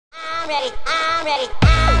Right,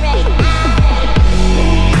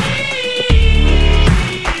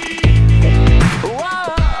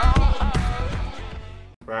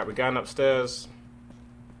 we're going upstairs.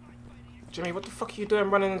 Jimmy, what the fuck are you doing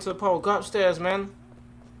running into the pole? Go upstairs, man.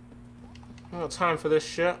 I don't got time for this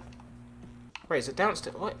shit. Wait, is it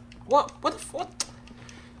downstairs? What? What? What?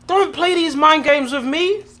 Don't play these mind games with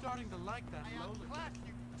me!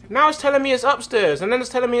 Now it's telling me it's upstairs, and then it's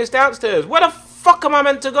telling me it's downstairs. Where the fuck am I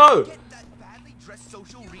meant to go?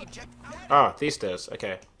 Ah, these stairs.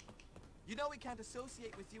 Okay. You know we can't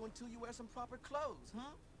associate with you until you wear some proper clothes,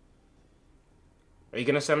 huh? Are you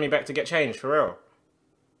gonna send me back to get changed, for real?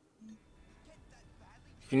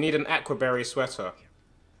 You need an aquaberry sweater.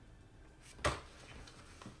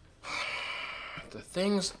 The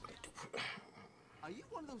things... Are you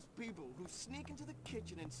one of those people who sneak into the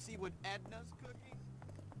kitchen and see what Edna's cooking?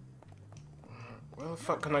 Where the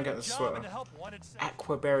fuck can I get the sweater?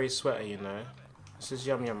 Aquaberry sweater, you know. This is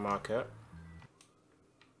Yum Yum Market.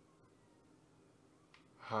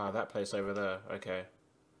 Ah, that place over there. Okay.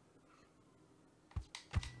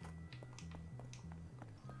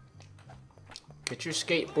 Get your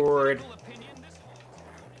skateboard.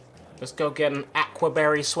 Let's go get an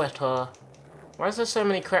aquaberry sweater. Why is there so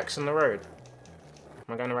many cracks in the road?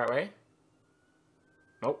 Am I going the right way?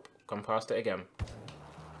 Nope. Gone past it again.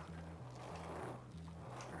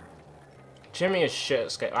 Jimmy is shit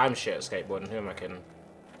at skate. I'm shit at skateboarding. Who am I kidding?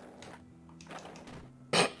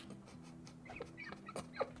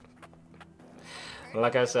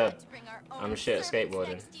 Like I said, I'm shit at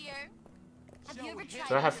skateboarding.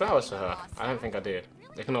 Do I have flowers for her? I don't think I do.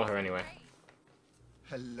 Ignore her anyway.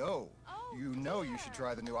 Hello. You know you should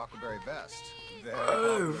try the new Aquaberry vest.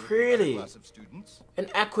 Oh, really? An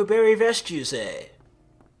Aquaberry vest, you say?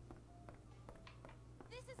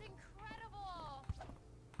 This is incredible.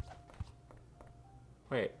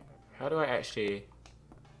 Wait, how do I actually...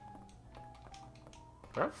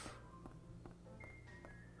 Rough?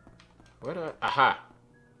 Where do I... Aha!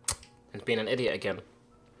 It's been an idiot again.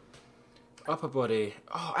 Upper body.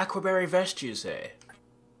 Oh, Aquaberry vest, you say?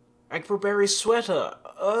 Aquaberry sweater.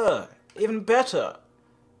 Even better.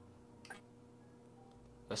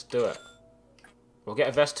 Let's do it. We'll get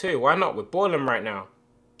a vest too. Why not? We're boiling right now.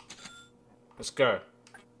 Let's go.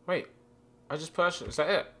 Wait. I just purchased. Is that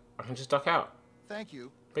it? I can just duck out. Thank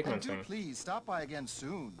you. Big man and do thing. please stop by again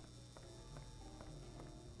soon.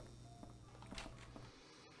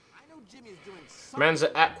 I know Jimmy's doing something. Man's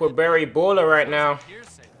an Aquaberry baller right now.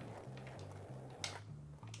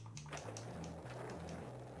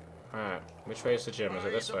 Alright, which way is the gym? Is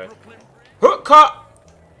it this way? Hook cut!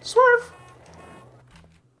 Swerve!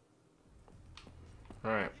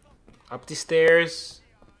 Alright. Up the stairs.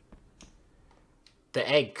 The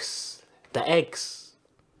eggs. The eggs.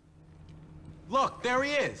 Look, there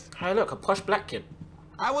he is. Hey, look, a posh black kid.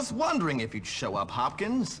 I was wondering if you'd show up,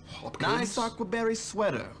 Hopkins. Nice Aquaberry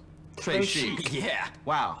sweater. Très chic. Yeah.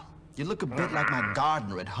 Wow. You look a bit like my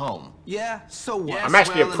gardener at home. Yeah, so what? I'm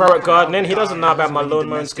actually a pro at gardening. He doesn't know about my lawn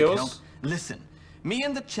mowing skills. Listen, me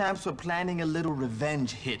and the champs were planning a little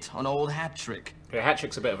revenge hit on old Hattrick. Yeah,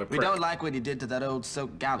 Hattrick's a bit of a prick. We don't like what he did to that old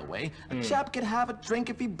soak Galloway. A chap can have a drink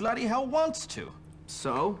if he bloody hell wants to.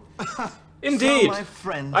 So, Indeed. So my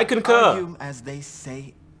friend, I concur. argue, as they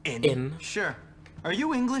say, In. Sure. Are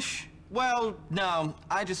you English? Well, no.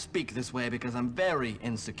 I just speak this way because I'm very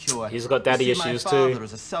insecure. He's got daddy You see, issues my too. father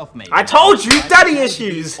is a self-made I man. told you, I daddy tend to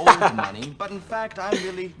issues. be old money, but in fact, I'm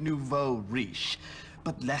really nouveau riche.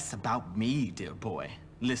 But less about me, dear boy.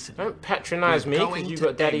 Listen. Don't patronize me because you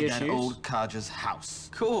got daddy issues. That old codger's house.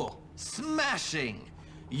 Cool. Smashing.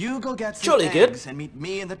 You go get some Jolly eggs good. and meet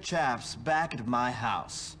me and the chaps back at my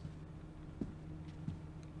house.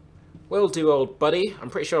 Will do, old buddy. I'm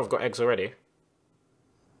pretty sure I've got eggs already.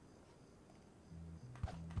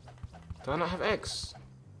 Do I not have eggs?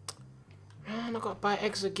 Man, I've got to buy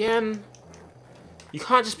eggs again. You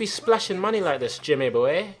can't just be splashing money like this, Jimmy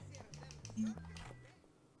boy.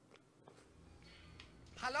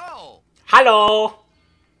 Hello. Hello!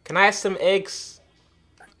 Can I have some eggs?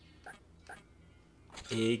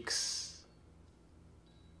 Eggs.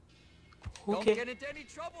 Okay. Don't get into any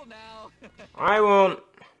trouble now. I won't.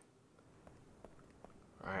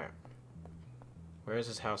 Alright. Where is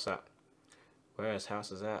his house at? Where his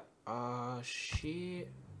house is at? Ah, shit.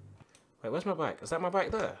 Wait, where's my bike? Is that my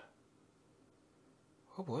bike there?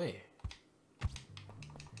 Oh boy.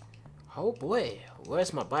 Oh boy.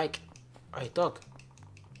 Where's my bike? Hey, dog.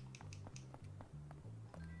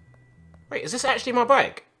 Wait, is this actually my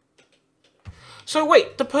bike? So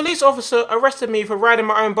wait, the police officer arrested me for riding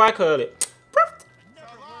my own bike earlier.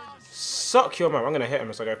 Suck your mum. I'm gonna hit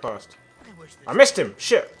him as I go past. They were I missed him.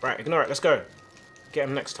 Shit. Right, ignore it. Let's go. Get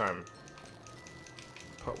him next time.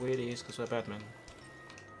 Pop wheelies because we're bad men.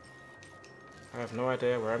 I have no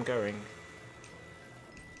idea where I'm going.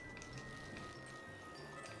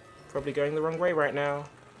 Probably going the wrong way right now.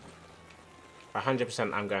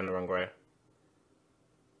 100% I'm going the wrong way.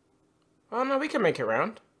 Oh no, we can make it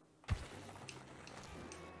round.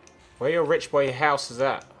 Where your rich boy house is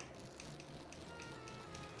at?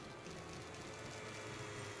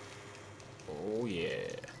 Oh yeah.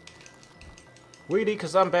 Wheelie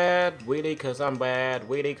cause I'm bad, wheelie cause I'm bad,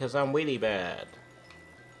 wheelie cause I'm wheelie bad.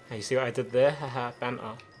 Hey, you see what I did there? Haha,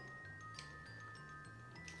 banter.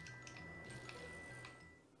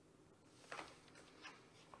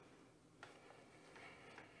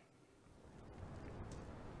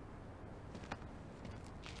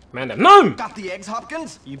 Man, no! Got the eggs,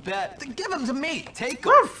 Hopkins? You bet. Then give them to me. Take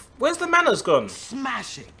them. Bruv, where's the manners gone?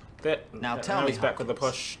 Smashing. Now tell me, he's back with the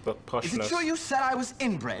poshness. Is it true you said I was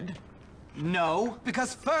inbred? No,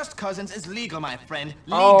 because first cousins is legal, my friend.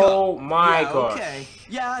 Legal. Oh my gosh. Okay.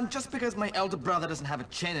 Yeah, and just because my elder brother doesn't have a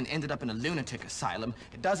chin and ended up in a lunatic asylum,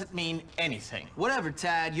 it doesn't mean anything. Whatever,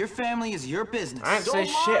 Tad. Your family is your business. I ain't say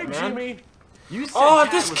shit, man. Jimmy. You said Oh,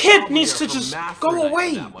 Tad this was kid probably needs a to just hermaphrodite go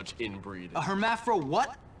away. That much inbreeding. A hermaphro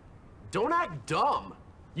what? Don't act dumb.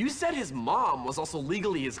 You said his mom was also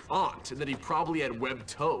legally his aunt, and that he probably had webbed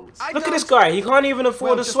toes. Look at this guy. He can't even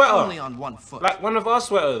afford a just sweater. only on one foot. Like one of our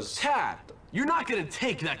sweaters. Tad, you're not gonna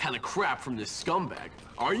take that kind of crap from this scumbag,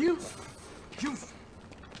 are you?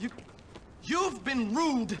 You've been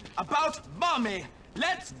rude about mommy.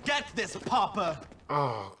 Let's get this, Papa.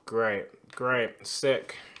 Oh, great. Great.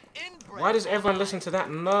 Sick. Why does everyone listen to that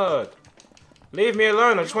nerd? Leave me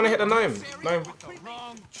alone. I just want to hit the gnome. Gnome.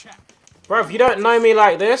 Bro, if you don't know me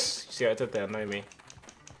like this... See what I did there? Know me.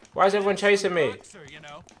 Why is everyone chasing me?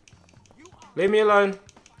 Leave me alone.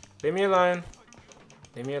 Leave me alone.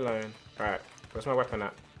 Leave me alone. Alright. Where's my weapon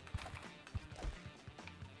at?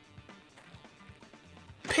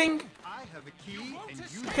 Ping. I have a key and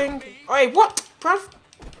you Ping. Oi, what? Bruv?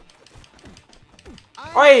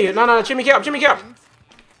 Oi, no, Jimmy, get up, Jimmy, get up.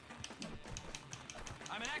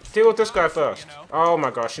 Deal with this guy first. Oh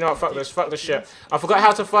my gosh, you know what? Fuck this shit. I forgot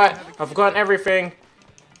how to fight. I've forgotten everything.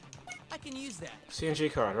 I can use that.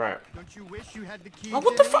 CNG card, right. Don't you wish you had the key? Oh,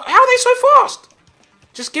 what the fuck? How are they so fast?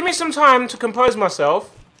 Just give me some time to compose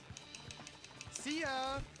myself. See ya.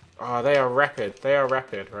 Oh, they are rapid. They are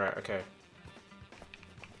rapid. Right, okay.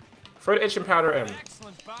 Throw the itching powder in.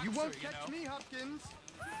 You won't catch me, Hopkins.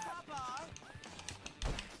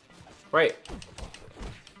 Wait.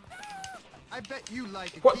 I bet you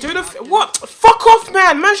like it. What? Do the what? Fuck off,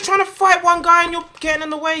 man! Man's trying to fight one guy and you're getting in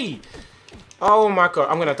the way. Oh my god,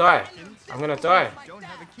 I'm gonna die. I'm gonna die. Don't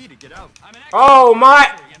have a key to get out. Oh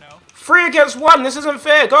my! 3 against 1. This isn't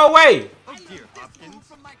fair. Go away. Oh dear, Hopkins.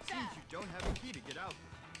 Seems you don't have a key to get out.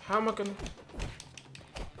 How am I gonna?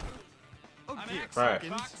 Oh dear, Right.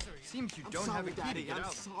 Hopkins. Seems you don't have a key to get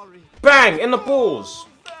out. Bang in the balls,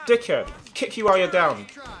 dickhead. Kick you while you're down.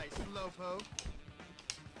 Try, slowpoke.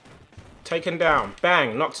 Taken down.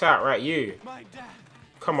 Bang. Knocked out. Right, you.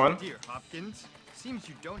 Come on. Dear Hopkins. Seems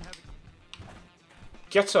you don't have a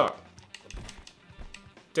Get up.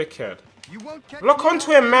 Dickhead. You won't catch Lock me,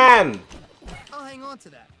 onto him, man. I'll hang on to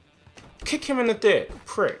that. Kick him in the dick,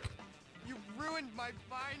 prick. You ruined my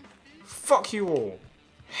fine feet. Fuck you all.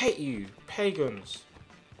 Hate you, pagans.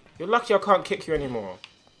 You're lucky I can't kick you anymore.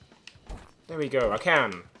 There we go, I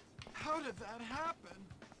can. How did that happen?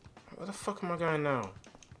 Where the fuck am I going now?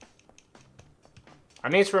 I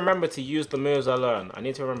need to remember to use the moves I learn. I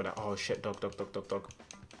need to remember that. Oh shit, dog.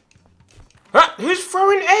 Ah, who's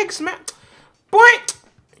throwing eggs, man? Boy!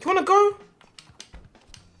 You wanna go?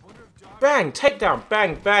 Bang, takedown,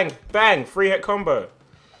 bang, bang, bang. 3-hit combo.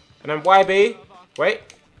 And then YB. Wait.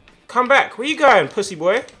 Come back. Where you going, pussy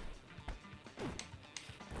boy?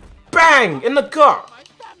 Bang! In the gut!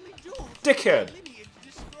 Dickhead.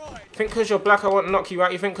 Think because you're black I won't knock you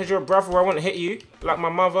out? You think because you're a brother I won't hit you? Like my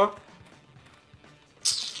mother?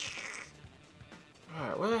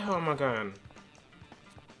 Alright, where the hell am I going?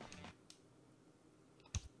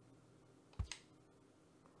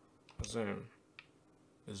 Zoom.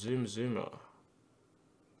 Zoomer.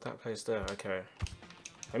 That place there, okay.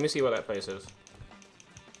 Let me see what that place is.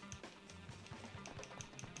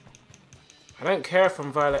 I don't care if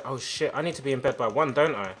I'm violate. Oh shit, I need to be in bed by 1,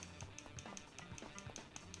 don't I?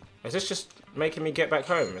 Is this just making me get back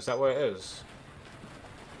home? Is that what it is?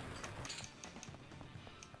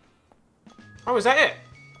 Oh, is that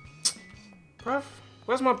it? Bruv,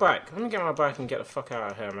 where's my bike? Let me get my bike and get the fuck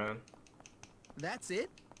out of here, man. That's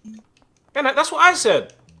it? Yeah, that's what I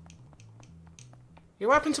said.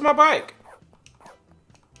 What happened to my bike?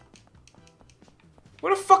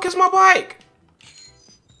 Where the fuck is my bike?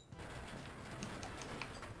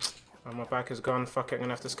 Oh, my bike is gone. Fuck it, I'm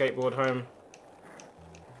gonna have to skateboard home.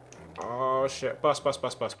 Oh shit. Bus.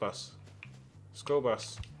 School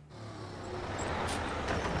bus.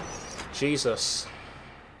 Jesus.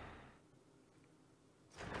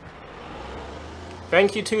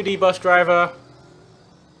 Thank you, 2D bus driver.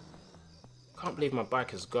 Can't believe my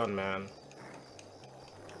bike is gone, man.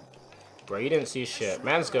 Bro, you didn't see shit.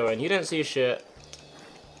 Man's going. You didn't see shit.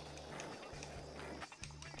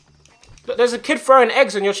 Look, there's a kid throwing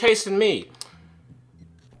eggs and you're chasing me.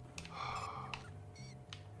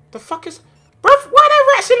 The fuck is... Bruv, why are there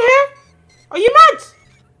rats in here? Are you mad?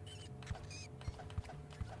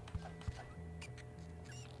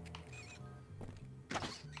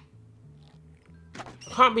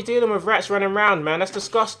 I can't be dealing with rats running around, man. That's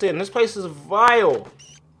disgusting. This place is vile.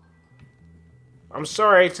 I'm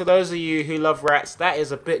sorry to those of you who love rats. That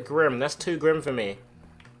is a bit grim. That's too grim for me.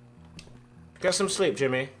 Get some sleep,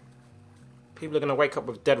 Jimmy. People are gonna wake up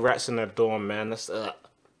with dead rats in their dorm, man. That's I'm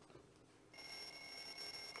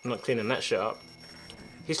not cleaning that shit up.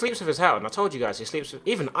 He sleeps with his hat on. I told you guys he sleeps with...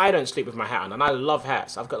 Even I don't sleep with my hat on, and I love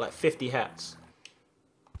hats. I've got like 50 hats.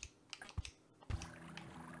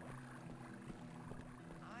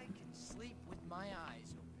 I can sleep with my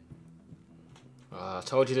eyes open. I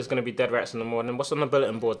told you there's gonna be dead rats in the morning. What's on the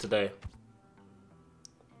bulletin board today?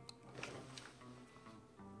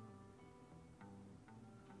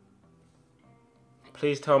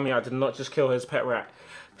 Please tell me I did not just kill his pet rat.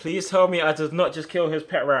 Please tell me I did not just kill his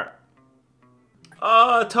pet rat.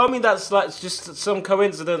 Oh, tell me that's like just some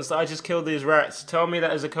coincidence that I just killed these rats. Tell me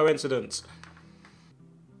that is a coincidence.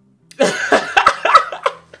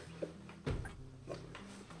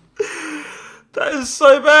 That is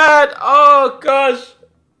so bad. Oh, gosh.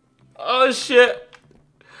 Oh, shit.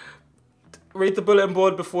 Read the bulletin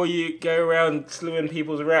board before you go around slewing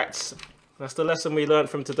people's rats. That's the lesson we learned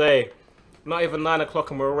from today. Not even 9 o'clock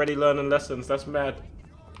and we're already learning lessons. That's mad.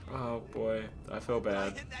 Oh boy, I feel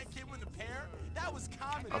bad.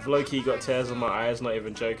 I've low-key got tears in my eyes, not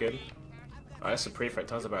even joking. Oh, that's the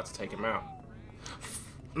prefect. I was about to take him out.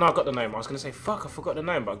 No, I got the name. I was going to say, fuck, I forgot the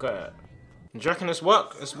name, but I got it. Do you reckon it's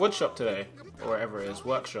woodshop today? Or whatever it is,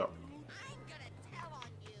 workshop.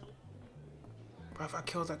 Bruv, I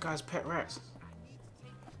killed that guy's pet rats.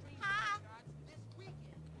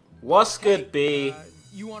 What's good, B?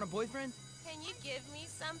 You want a boyfriend? Can you give me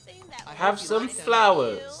something that Have some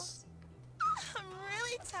flowers. I'm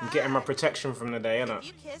really tired. I'm getting my protection from the day, innit?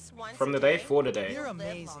 You kiss once From the a day, for the day. You're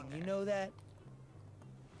amazing, you know that?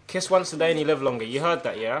 Kiss once a day and you live longer. You heard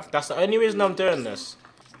that, yeah? That's the only reason I'm doing this.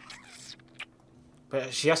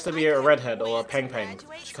 But she has to be a redhead or a peng peng.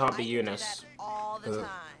 She can't be Eunice. all the time.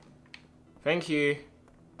 Thank you.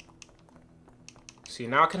 See,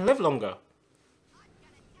 now I can live longer.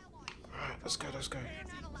 Alright, let's go, let's go.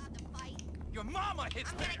 Your mama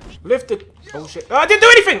hits better. Lift the... Oh shit. Oh, I didn't do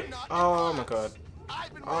anything! Oh my god.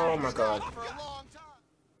 Oh my god.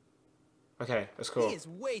 Okay, that's cool. He is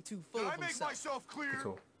way too full of himself.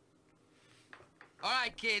 Cool.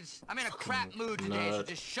 Alright, kids. I'm in a crap mood today, so nerd.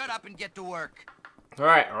 just shut up and get to work.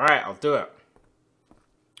 Alright, I'll do it.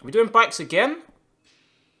 Are we doing bikes again?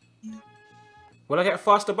 Will I get a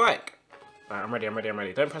faster bike? Alright, I'm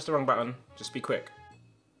ready. Don't press the wrong button. Just be quick.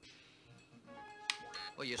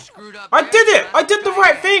 Well, you screwed up. I there, did it! son. I did the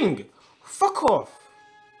right thing! Fuck off!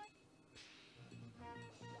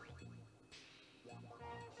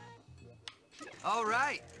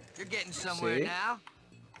 Alright, you're getting somewhere See? now.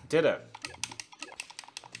 Did it.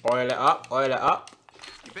 Oil it up, oil it up.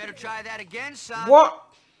 You better try that again, son. What?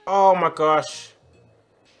 Oh my gosh.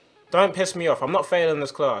 Don't piss me off. I'm not failing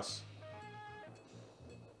this class.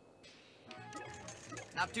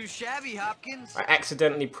 Not too shabby, Hopkins. I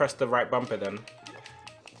accidentally pressed the right bumper then.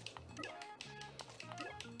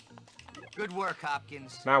 Good work,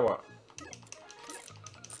 Hopkins. Now what?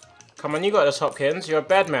 Come on, you got this, Hopkins. You're a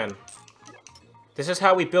bad man. This is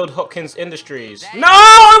how we build Hopkins Industries. No!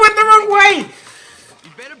 I went the wrong way! You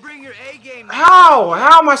better bring your A game. How?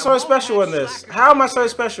 How am I so special in this? How am I so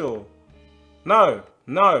special? No.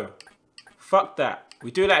 No. Fuck that.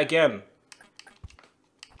 We do that again.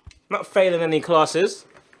 Not failing any classes.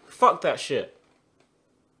 Fuck that shit.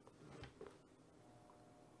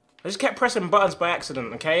 I just kept pressing buttons by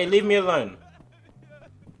accident, okay? Leave me alone.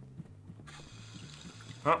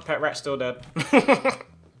 Oh, pet rat's still dead.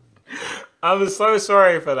 I'm so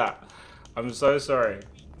sorry for that. I'm so sorry.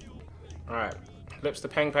 Alright. Lips to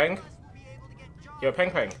Peng Peng. You're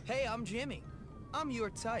Peng Peng. Hey, I'm Jimmy. I'm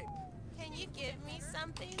your type. Can you give me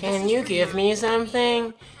something? Can you give me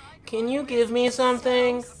something? Can you give me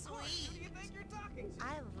something? Sweet.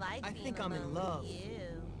 I like I being think I'm in alone love. with you.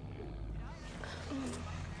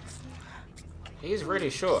 He's really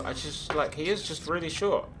short. He is just really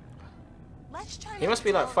short. Let's try He must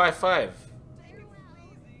be like 5'5".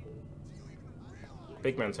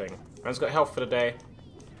 Big man thing. Man's got health for the day.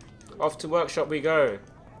 Off to workshop we go.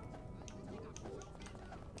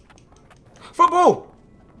 Football!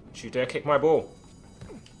 Don't you dare kick my ball.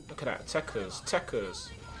 Look at that. Techers.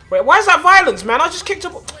 Wait, why is that violence, man? I just kicked a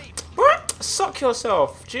ball. What? Suck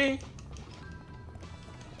yourself, G.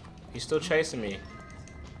 He's still chasing me.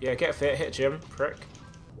 Yeah, get fit. Hit Jim, prick.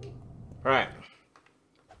 Right.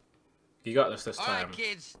 You got this time. Alright,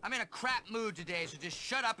 kids. I'm in a crap mood today, so just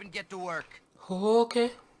shut up and get to work.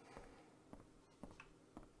 Okay.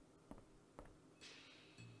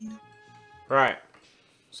 Right.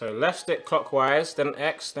 So left stick clockwise, then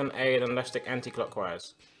X, then A, then left stick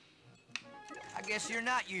anti-clockwise. I guess you're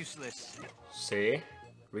not useless. See?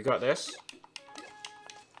 We got this.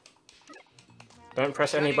 Don't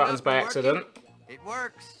press any Shutting buttons up by and working? accident. It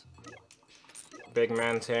works. Big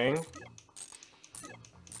man ting.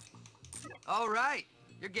 Alright.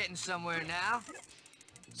 You're getting somewhere now.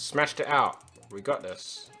 Smashed it out. We got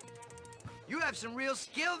this. You have some real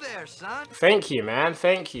skill there, son. Thank you, man.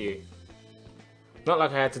 Thank you. Not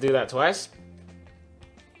like I had to do that twice.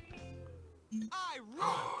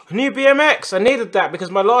 New BMX! I needed that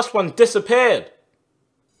because my last one disappeared.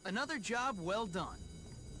 Another job well done.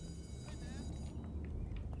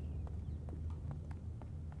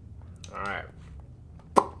 Alright.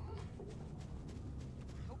 Hope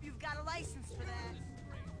you've got a license for that.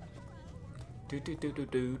 Do do do do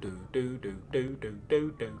do do do do do do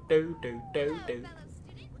do do do do do.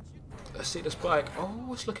 Let's see this bike. Oh,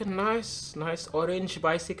 it's looking nice. Nice orange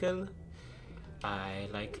bicycle. I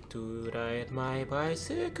like to ride my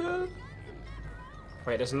bicycle.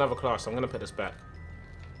 Wait, there's another class. I'm gonna put this back.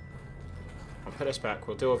 I'll put this back.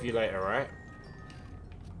 We'll deal with you later, right?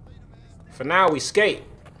 For now, we skate.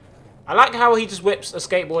 I like how he just whips a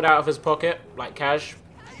skateboard out of his pocket, like cash.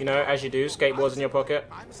 You know, as you do, skateboards in your pocket.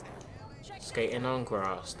 Skating on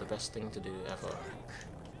grass, the best thing to do ever.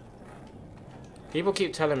 People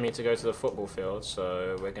keep telling me to go to the football field,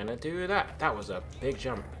 so we're gonna do that. That was a big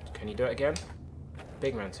jump. Can you do it again?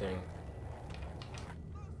 Big man thing.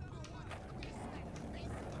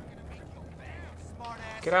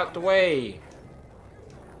 Get out the way.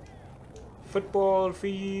 Football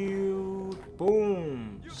field.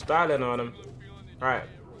 Boom. Styling on him. Alright.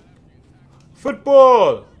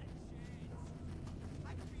 Football.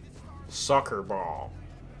 Soccer ball.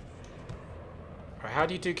 Alright, how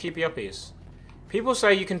do you do keepy uppies? People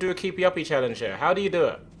say you can do a keepy uppy challenge here. How do you do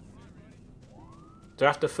it? Do I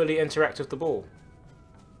have to fully interact with the ball?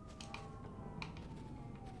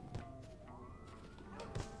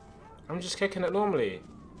 I'm just kicking it normally.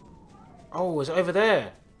 Oh, it's over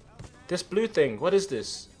there. This blue thing. What is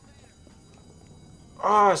this?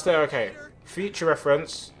 Oh, it's there. Okay. Future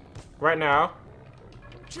reference. Right now.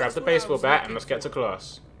 Grab the baseball bat and let's get to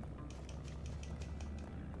class.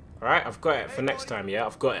 Alright, I've got it for next time, yeah?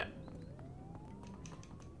 I've got it.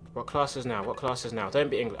 What class is now? What class is now? Don't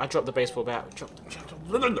be English. I dropped the baseball bat. Drop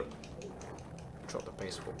the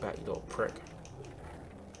baseball bat, you little prick.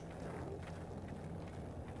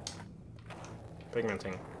 Big man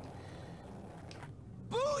thing.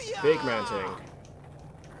 Booyah! Big man thing.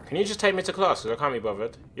 Can you just take me to class? Because I can't be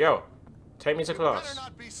bothered. Yo, take me to class. Better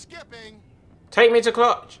not be skipping. Take me to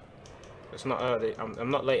class. It's not early.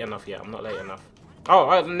 I'm not late enough yet. I'm not late enough.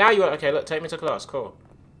 Oh, now you are. Okay, look, take me to class. Cool.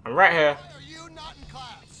 I'm right here. Why are you not in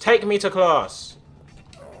class? Take me to class.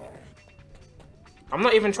 I'm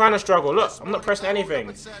not even trying to struggle. Look, I'm not pressing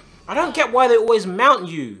anything. I don't get why they always mount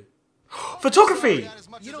you. Photography!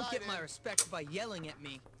 You don't get my respect by yelling at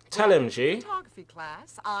me. Tell him, G. Photography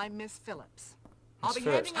class. I'm Miss Phillips. I'll Miss be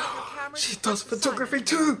Phillips. handing out your cameras. She and does first photography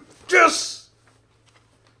assignment. too! Yes!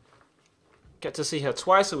 Get to see her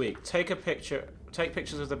twice a week. Take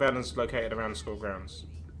pictures of the banners located around school grounds.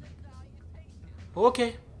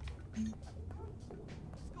 Okay.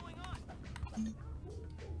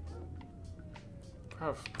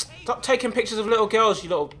 Bruv. Stop taking pictures of little girls, you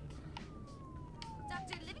little...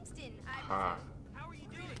 Dr. Livingston, Ah. how are you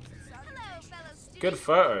doing? Hello, fellow students. Good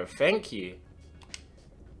photo, thank you.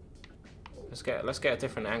 Let's get a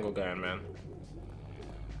different angle going, man.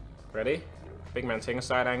 Ready? Big man taking a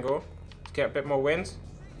side angle. Let's get a bit more wind.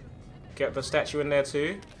 Get the statue in there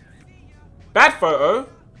too. Bad photo?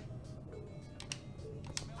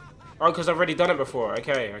 Oh, because I've already done it before.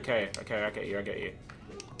 Okay, I get you.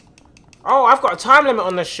 Oh, I've got a time limit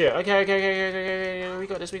on this shit. Okay. We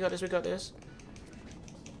got this.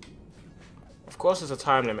 Of course there's a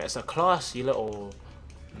time limit. It's a class, you little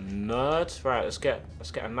Nerd. Right, let's get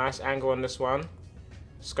a nice angle on this one.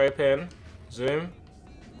 Scope in, zoom.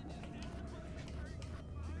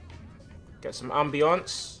 Get some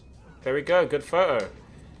ambiance. There we go, good photo.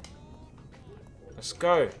 Let's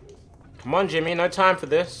go. Come on, Jimmy, no time for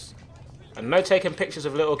this. And no taking pictures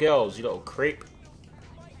of little girls, you little creep.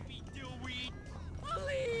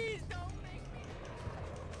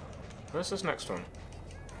 Where's this next one?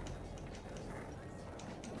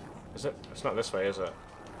 Is it? It's not this way, is it?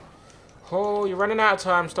 Oh, you're running out of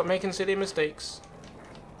time. Stop making silly mistakes.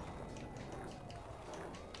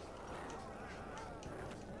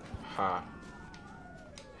 Ha.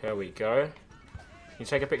 Here we go. Can you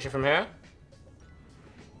take a picture from here?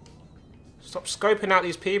 Stop scoping out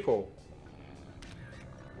these people.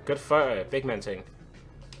 Good photo. Big menting.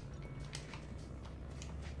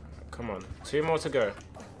 Come on. 2 more to go.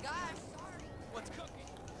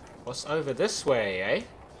 What's over this way, eh?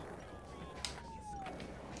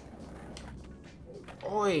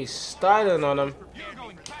 Oi, styling on him.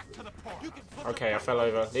 Okay, I fell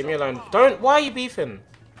over. Leave me alone. Don't. Why are you beefing?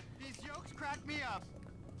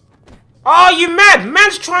 Oh, you mad?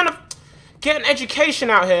 Man's trying to get an education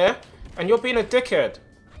out here, and you're being a dickhead.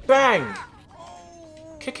 Bang!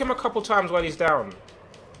 Kick him a couple times while he's down.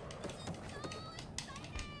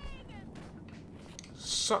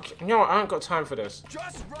 Suck. You know what? I ain't got time for this.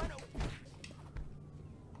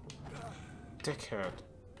 Dickhead.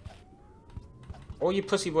 All you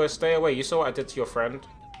pussy boys, stay away. You saw what I did to your friend.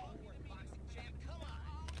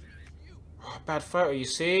 Oh, bad photo, you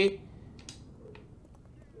see?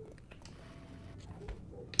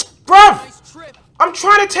 Bruv! I'm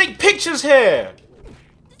trying to take pictures here!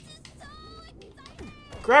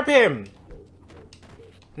 Grab him!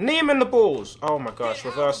 Knee him in the balls. Oh my gosh,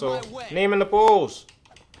 reversal. Knee him in the balls.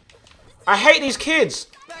 I hate these kids!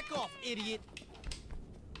 Back off, idiot.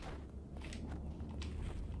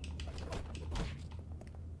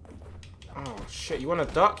 Oh shit, you wanna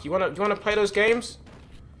duck? You wanna play those games?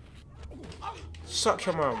 Suck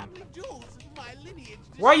your mum.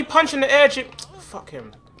 Why are you punching the air, Jim? Fuck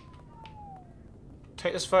him.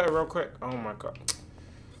 Take this photo real quick. Oh my god.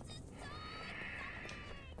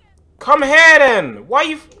 Come here then! Why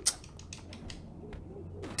you...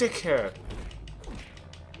 Dickhead.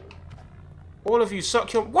 All of you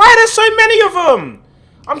suck your... Why are there so many of them?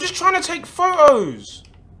 I'm just trying to take photos.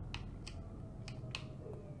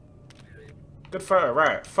 Good photo,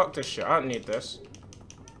 right. Fuck this shit. I don't need this.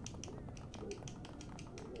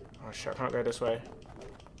 Oh shit, I can't go this way.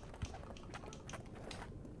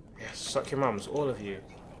 Yes, suck your mums, all of you.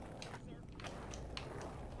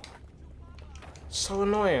 So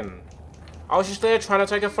annoying. I was just there trying to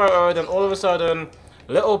take a photo, then all of a sudden,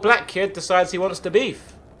 little black kid decides he wants to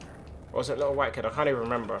beef. Or was it little white kid? I can't even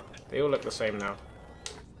remember. They all look the same now.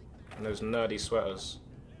 And those nerdy sweaters.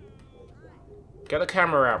 Get the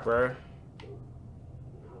camera out, bro.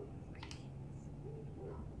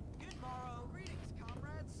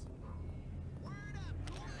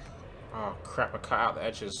 Oh crap, I cut out the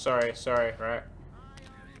edges. Sorry, right.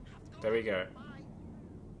 There we go.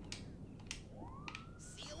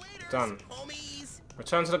 Done.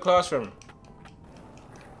 Return to the classroom.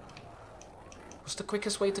 What's the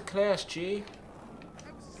quickest way to class, G?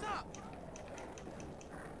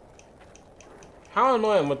 How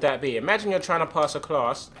annoying would that be? Imagine you're trying to pass a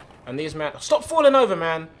class and these men... Stop falling over,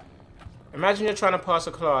 man! Imagine you're trying to pass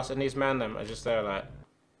a class and these men them are just there like...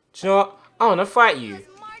 Do you know what? I want to fight you.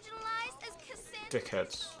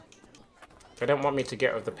 Dickheads. They don't want me to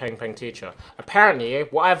get with the Peng Peng teacher. Apparently,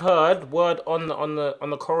 what I've heard, word on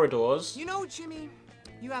the corridors. You know, Jimmy,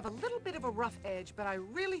 you have a little bit of a rough edge, but I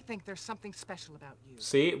really think there's something special about you.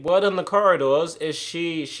 See, word on the corridors is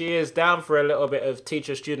she is down for a little bit of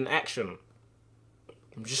teacher-student action.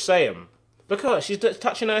 I'm just saying. Look at her, she's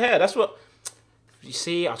touching her hair. That's what. You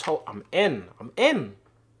see, I'm in.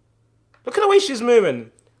 Look at the way she's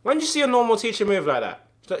moving. When do you see a normal teacher move like that?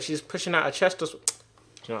 Look, she's pushing out her chest. Do you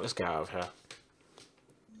know what? Let's get out of here.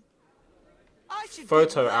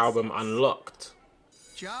 Photo album unlocked.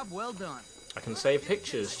 Job well done. I can save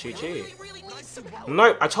pictures, GG.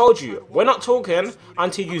 No, I told you, we're not talking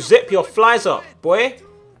until you zip your flies up, boy.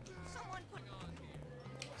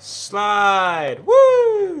 Slide,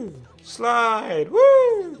 woo! Slide,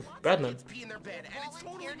 woo! Badman.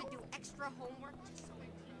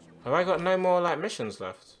 Have I got no more like missions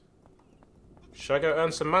left? Should I go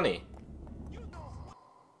earn some money?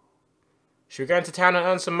 Should we go into town and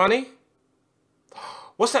earn some money?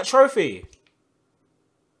 What's that trophy?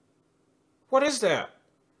 What is that?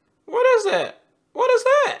 What is that? What is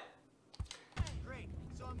that?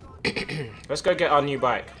 Let's go get our new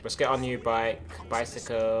bike. Let's get our new bike.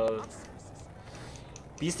 Bicycle.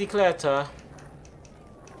 Bicicleta.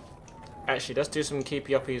 Actually, let's do some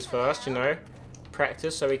keepy uppies first, you know.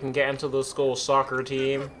 Practice so we can get into the school soccer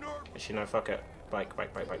team. Actually, no, fuck it. Bike.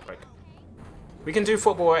 We can do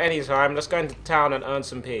football at any time. Let's go into town and earn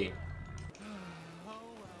some P.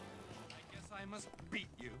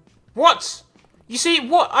 What? You see,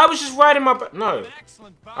 what? I was just riding my... No.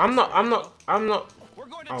 I'm not.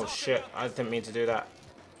 Oh, shit. I didn't mean to do that.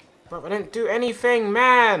 Bro, I didn't do anything,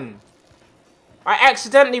 man. I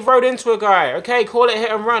accidentally rode into a guy. Okay, call it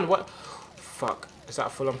hit and run. What? Fuck. Is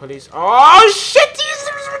that full on police? Oh, shit!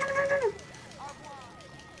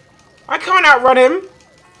 I can't outrun him.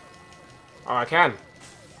 Oh, I can.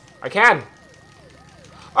 I can.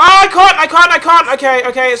 Oh, I can't.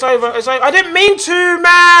 Okay, it's over. I didn't mean to,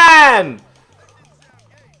 man.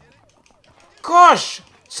 Gosh.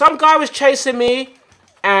 Some guy was chasing me,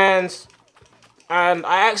 and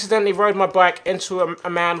I accidentally rode my bike into a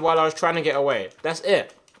man while I was trying to get away. That's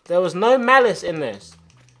it. There was no malice in this.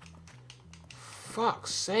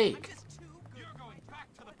 Fuck's sake.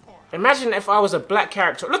 Imagine if I was a black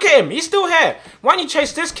character. Look at him. He's still here. Why don't you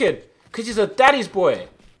chase this kid? Because he's a daddy's boy.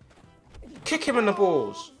 Kick him in the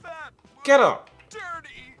balls. Get up.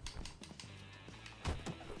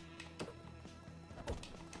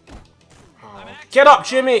 Oh, get up,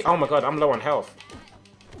 Jimmy. Oh my god, I'm low on health.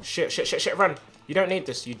 Shit, run. You don't need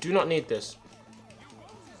this. You do not need this.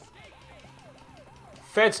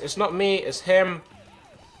 Feds, it's not me, it's him.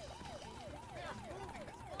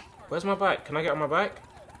 Where's my bike? Can I get on my bike?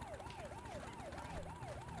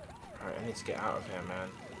 Alright, I need to get out of here, man.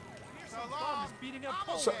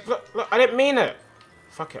 So, look, I didn't mean it.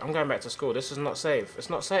 Fuck it, I'm going back to school. This is not safe. It's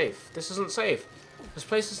not safe. This isn't safe. This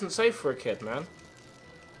place isn't safe for a kid, man.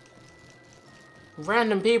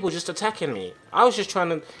 Random people just attacking me. I was just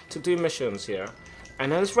trying to do missions here.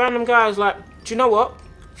 And then this random guy was like, do you know what?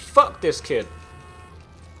 Fuck this kid.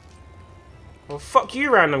 Well, fuck you,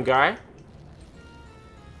 random guy.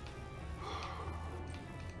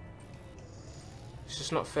 It's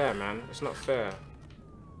just not fair, man. It's not fair.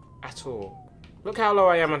 At all. Look how low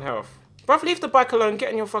I am on health. Bruv, leave the bike alone.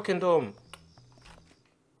 Get in your fucking dorm.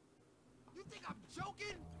 You think I'm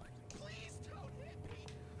joking? Please don't hit me.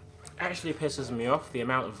 Actually pisses me off the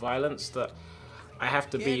amount of violence that I have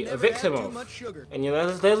to be a victim of. And you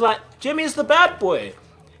know, there's like, Jimmy is the bad boy.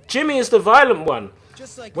 Jimmy is the violent one.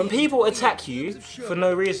 Like when people attack you for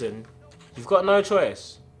no reason, you've got no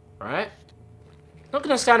choice, right? Not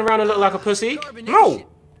gonna stand around and look like a pussy. No!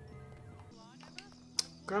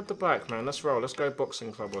 Grab the bike, man. Let's roll. Let's go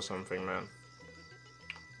boxing club or something, man.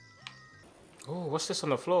 Oh, what's this on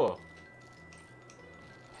the floor?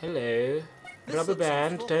 Hello. Rubber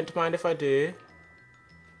band. Don't mind if I do.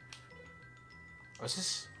 What's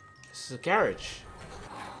this? This is a garage.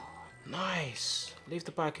 Nice. Leave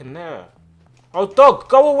the bike in there. Oh, dog,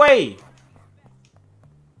 go away!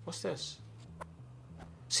 What's this?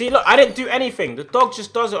 See, look, I didn't do anything. The dog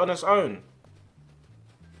just does it on its own.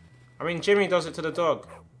 I mean, Jimmy does it to the dog.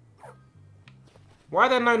 Why are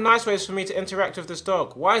there no nice ways for me to interact with this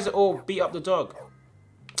dog? Why is it all beat up the dog?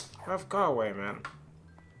 Go away, man.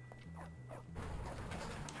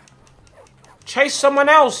 Chase someone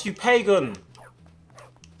else, you pagan!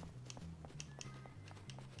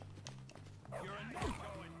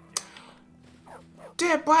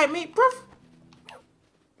 Dare bite me, bruv.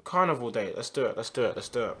 Carnival date. Let's do it.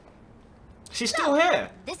 She's still here.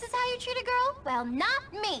 This is how you treat a girl? Well,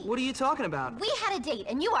 not me. What are you talking about? We had a date,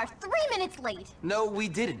 and you are 3 minutes late. No, we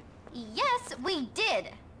didn't. Yes, we did.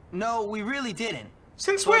 No, we really didn't.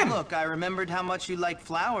 Since when? Look, I remembered how much you like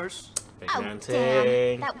flowers. Big Oh, man damn.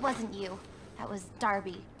 ting. That wasn't you. That was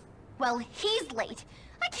Darby. Well, he's late.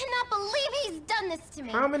 I cannot believe he's done this to me.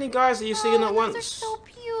 How many guys are you seeing at once? Those are so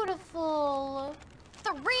beautiful.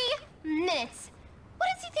 3 minutes. What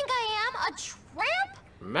does he think I am? A tramp?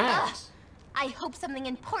 Mad. Ugh. I hope something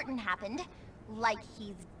important happened. Like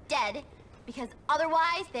he's dead. Because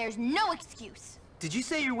otherwise, there's no excuse. Did you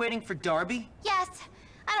say you're waiting for Darby? Yes.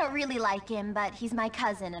 I don't really like him, but he's my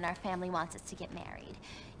cousin and our family wants us to get married.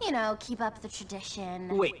 You know, keep up the tradition.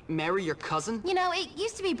 Wait, marry your cousin? You know, it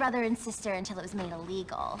used to be brother and sister until it was made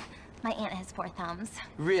illegal. My aunt has 4 thumbs.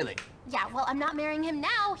 Really? Yeah, well, I'm not marrying him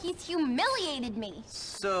now. He's humiliated me.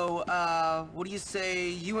 So, what do you say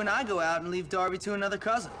you and I go out and leave Darby to another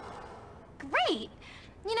cousin? Great.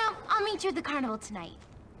 You know, I'll meet you at the carnival tonight.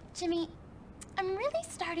 Jimmy, I'm really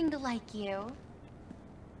starting to like you.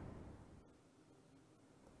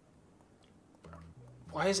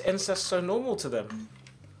 Why is incest so normal to them?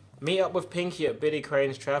 Meet up with Pinky at Biddy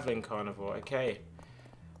Crane's traveling carnival. Okay.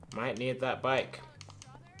 Might need that bike.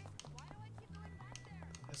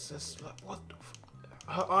 It's just like, what?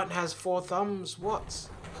 Her aunt has 4 thumbs. What?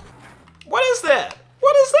 What is that?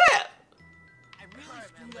 What is that?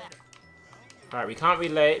 Alright, we can't be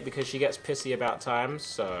late because she gets pissy about time,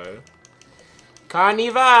 so...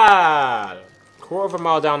 Carnival! Quarter of a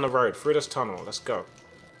mile down the road, through this tunnel. Let's go.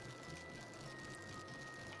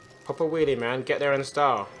 Pop a wheelie, man. Get there in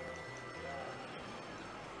style.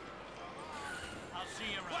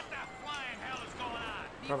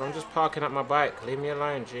 Bro, I'm just parking up my bike. Leave me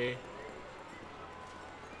alone, G.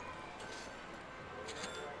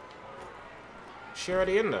 She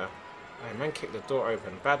already in there? Hey, man, kick the door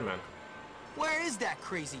open. Bad man. Where is that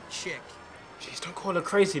crazy chick? Jeez, don't call her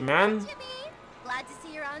crazy, man. Jimmy, glad to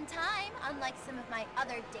see you're on time, unlike some of my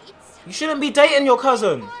other dates. You shouldn't be dating your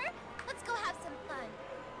cousin. Or, let's go have some fun.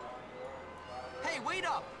 Hey, wait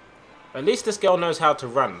up! At least this girl knows how to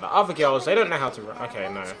run. The other girls, they don't know how to run.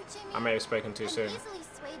 Okay, no. I may have spoken too soon. I'm easily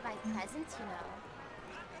swayed by presents, you know.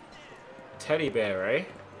 Teddy bear, eh?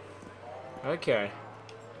 Okay.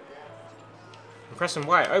 I'm pressing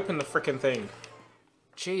Y. Open the frickin' thing.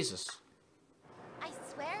 Jesus. I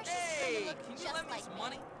swear she's trying to look just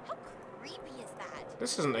like me. How creepy is that?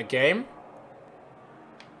 This isn't a game.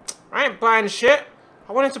 I ain't buying shit.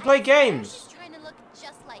 I wanted to play games. She's trying to look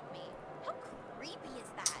just like me. How creepy is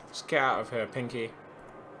that? Just get out of here, Pinky.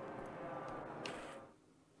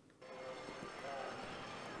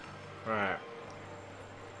 Right.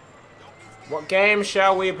 What game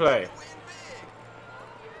shall we play?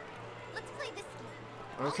 Let's play this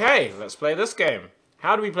game. Okay, let's play this game.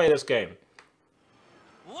 How do we play this game?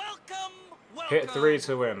 Welcome. Hit 3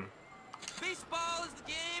 to win. Baseball is the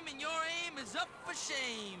game, and your aim is up for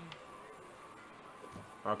shame.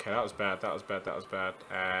 Okay, that was bad. That was bad. That was bad.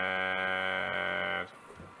 And...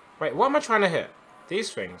 wait, what am I trying to hit?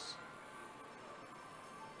 These things.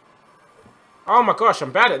 Oh my gosh,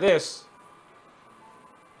 I'm bad at this.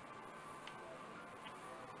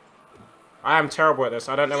 I am terrible at this.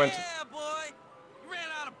 I don't know when to... Yeah, boy. You ran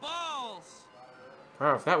out of balls.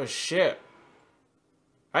 Bro, that was shit.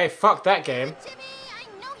 Hey, fuck that game. Jimmy, I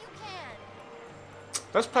know you can.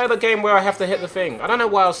 Let's play the game where I have to hit the thing. I don't know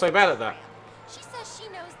why I was so bad at that. She says she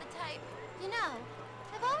knows the type. You know,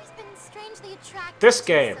 I've always been strangely attracted This to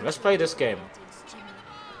game. social Let's play this game. romantics, Jimmy.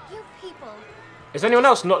 You people, Is anyone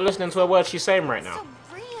else not listening to a word she's saying right now? so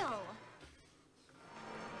real.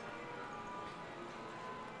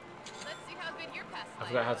 Let's see how good your past I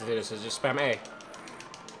forgot how to do this. So just spam A.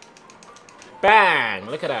 Bang!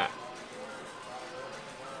 Look at that.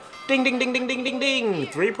 Ding, ding, ding, ding, ding, ding, ding.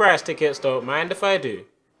 3 prize tickets. Don't mind if I do.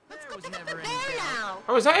 Let's go pick up the bear now.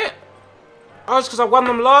 Oh, is that it? Oh, it's because I won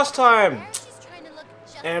them last time. There she's trying to look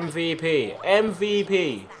just MVP.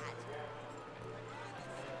 MVP.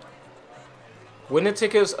 Win the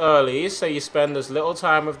tickets early so you spend as little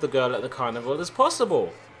time with the girl at the carnival as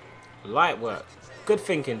possible. Light work. Good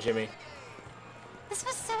thinking, Jimmy. This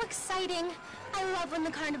was so exciting. I love when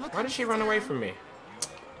the carnival comes Why did she to run away town. from me?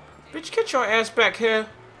 Bitch, get your ass back here.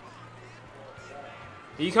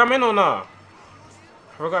 Are you coming or not?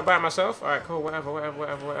 Have I got by myself? Alright, cool. Whatever.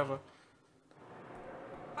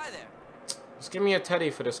 Hi there. Just give me a teddy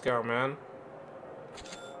for this girl, man.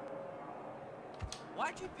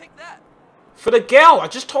 Why'd you pick that? For the girl! I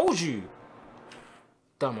just told you!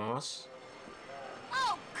 Dumbass.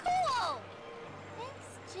 Oh, cool!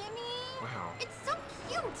 Thanks, Jimmy. Wow. It's so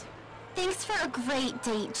cute. Thanks for a great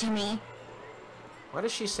date, Jimmy. Why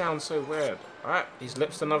does she sound so weird? Alright, he's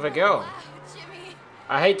lips another girl. Wow, Jimmy.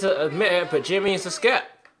 I hate to admit it, but Jimmy's a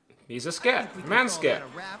scat. He's a scat. Man scat.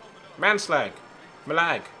 Man slag.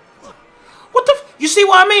 Malag. What the f— you see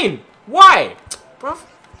what I mean? Why? Bruv.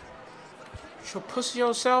 She'll pussy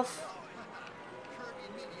yourself.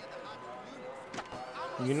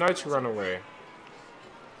 You know to run away.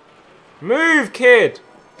 Move, kid!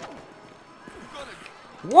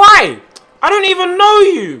 Why? I don't even know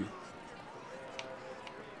you!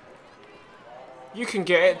 You can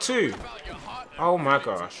get it too. Oh my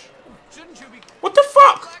gosh. What the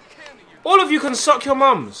fuck? All of you can suck your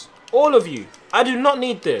mums. All of you. I do not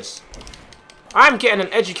need this. I'm getting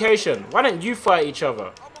an education. Why don't you fight each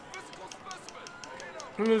other?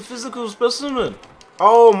 I'm a physical specimen.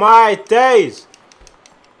 Oh my days.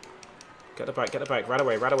 Get the bike. Right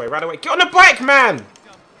away. Get on the bike, man!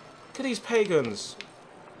 Look at these pagans.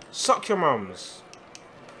 Suck your mums.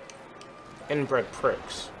 Inbred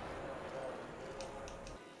pricks.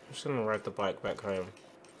 I'm just gonna ride the bike back home.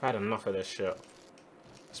 I've had enough of this shit.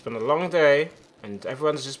 It's been a long day, and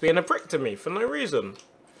everyone's just being a prick to me for no reason.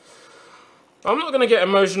 I'm not gonna get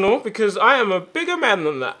emotional, because I am a bigger man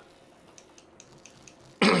than that.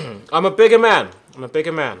 I'm a bigger man.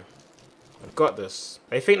 I've got this.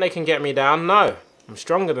 They think they can get me down? No. I'm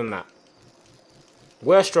stronger than that.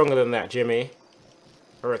 We're stronger than that, Jimmy.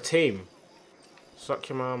 We're a team. Suck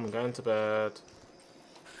your mum, I'm going to bed.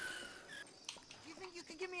 You think you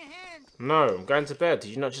can give me a hand? No, I'm going to bed. Did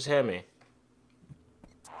you not just hear me?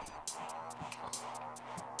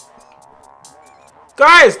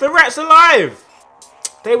 Guys, the rat's alive!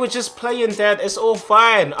 They were just playing dead. It's all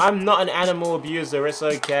fine. I'm not an animal abuser. It's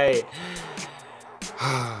okay.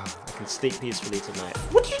 I can sleep peacefully tonight.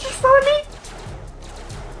 What did you just throw at me?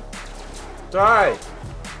 Die!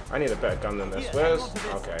 I need a better gun than this. Where's...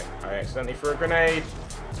 Okay, I accidentally threw a grenade.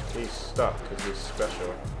 He's stuck because he's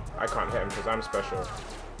special. I can't hit him because I'm special.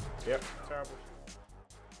 Yep.